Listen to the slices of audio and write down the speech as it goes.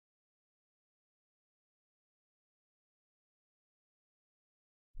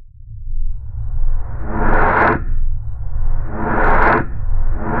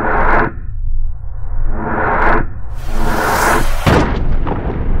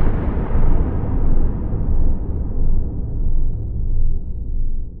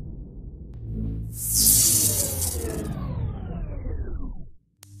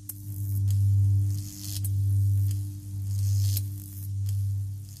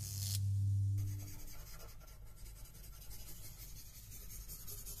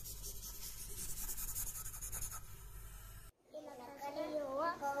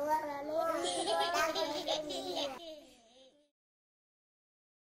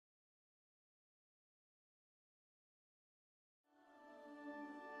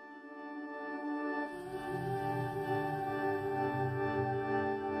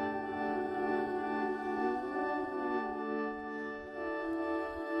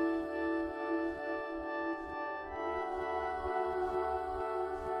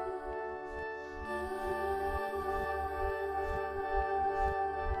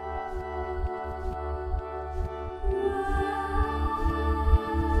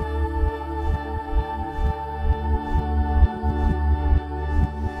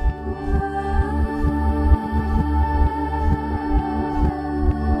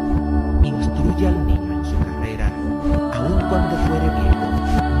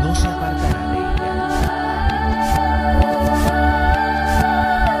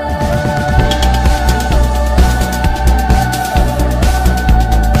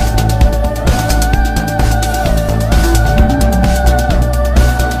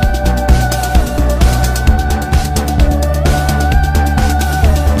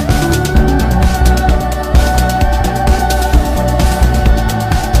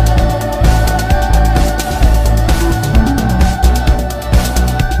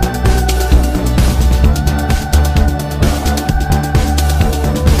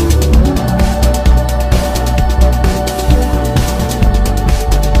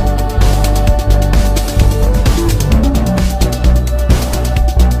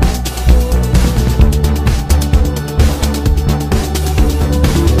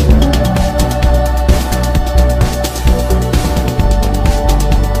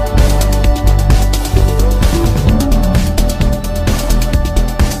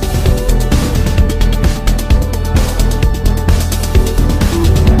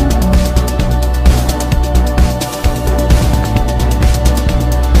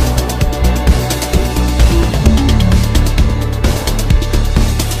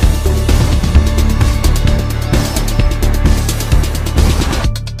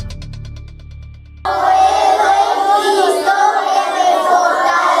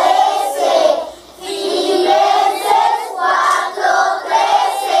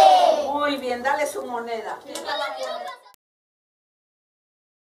moneda.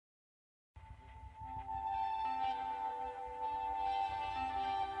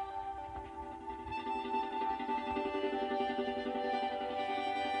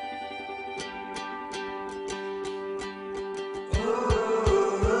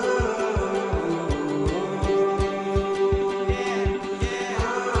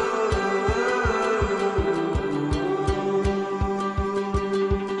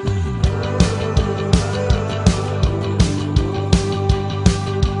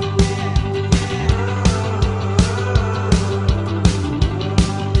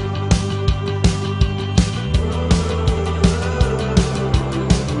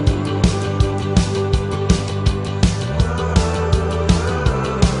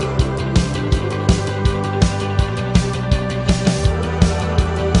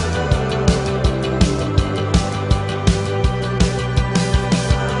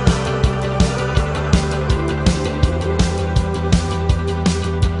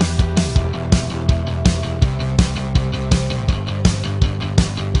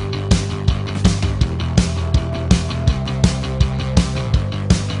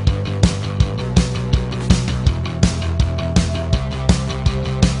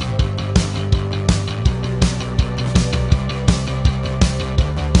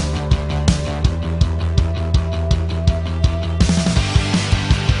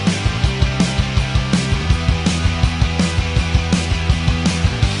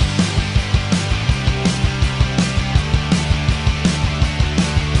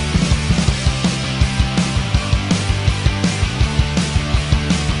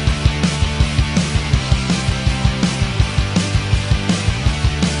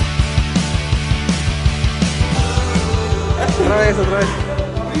 Otra vez.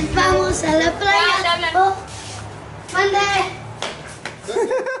 Vamos a la playa. Oh, mande.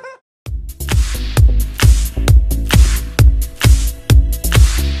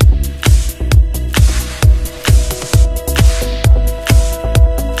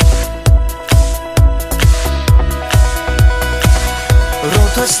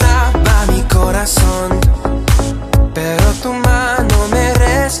 Roto estaba mi corazón, pero tu mano me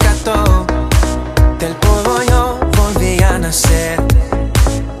rescató. Del polvo yo volví a nacer.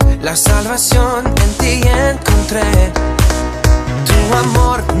 La salvación en ti encontré. Tu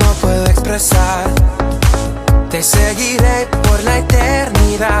amor no puedo expresar. Te seguiré por la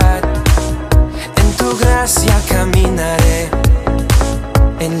eternidad. En tu gracia caminaré.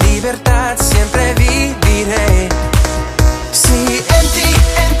 En libertad siempre viviré. Sí, en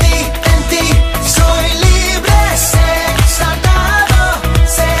ti soy libre. Sé exaltado,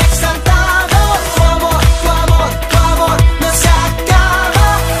 sé exaltado. Tu amor no se acaba.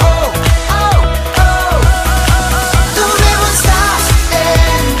 Oh, oh, oh. Tú vivo estás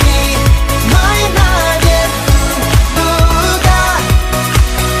en mí. No hay nadie en tu lugar.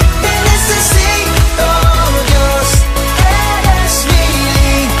 Te necesito, Dios. Eres mi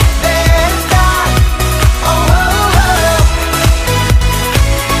libertad. Oh, oh, oh.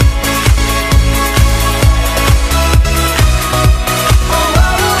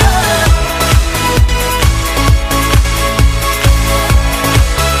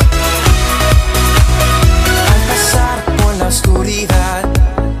 Al pasar por la oscuridad,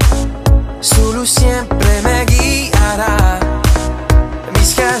 su luz siempre me guiará.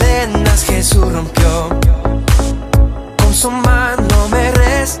 Mis cadenas Jesús rompió, con su mano me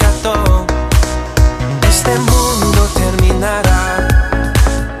rescató. Este mundo terminará,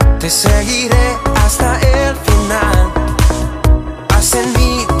 te seguiré hasta el final. Haz en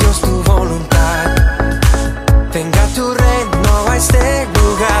mí, Dios, tu voluntad. Venga tu reino a este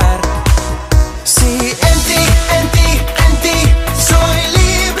lugar. Sí, en ti soy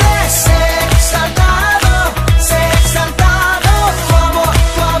libre. Sé exaltado, sé exaltado.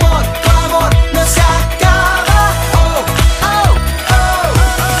 Tu amor no se acaba. Oh, oh, oh.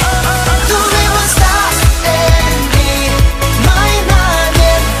 Tú vivo estás en mí. No hay nadie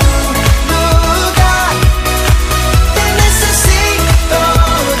en tu lugar.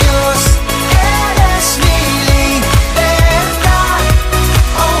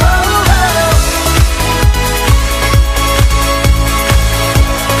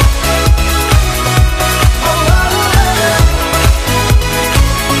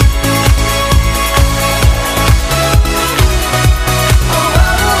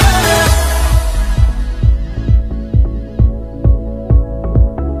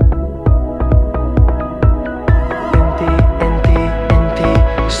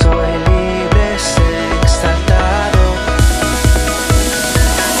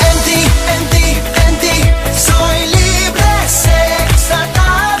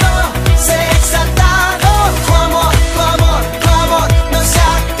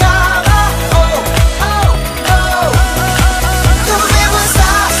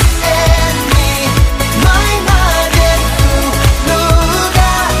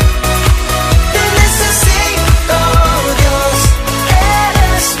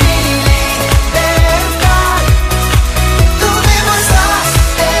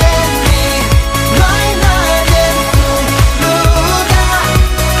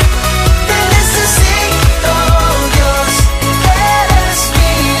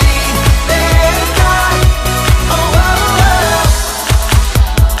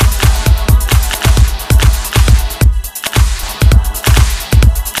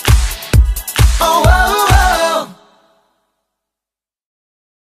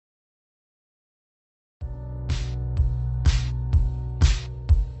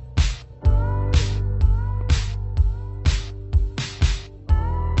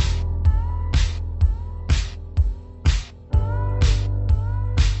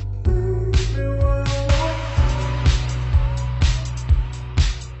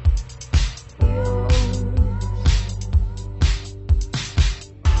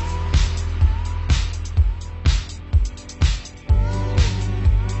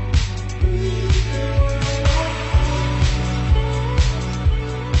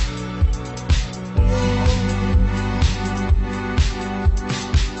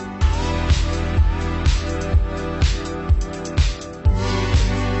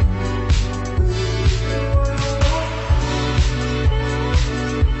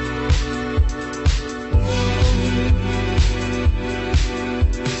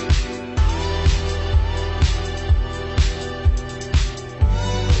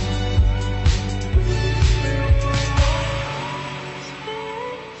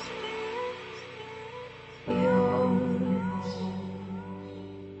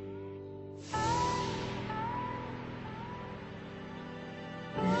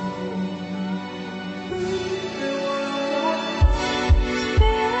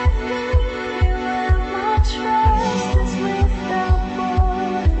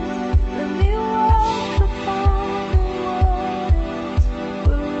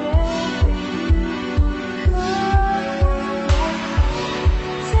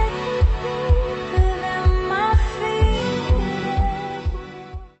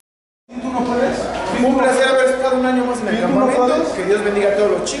 Un placer haber estado un año más en el campamento. Que Dios bendiga a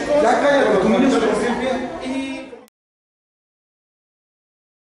todos los chicos. Ya cállate, tu niño se rompió el pie.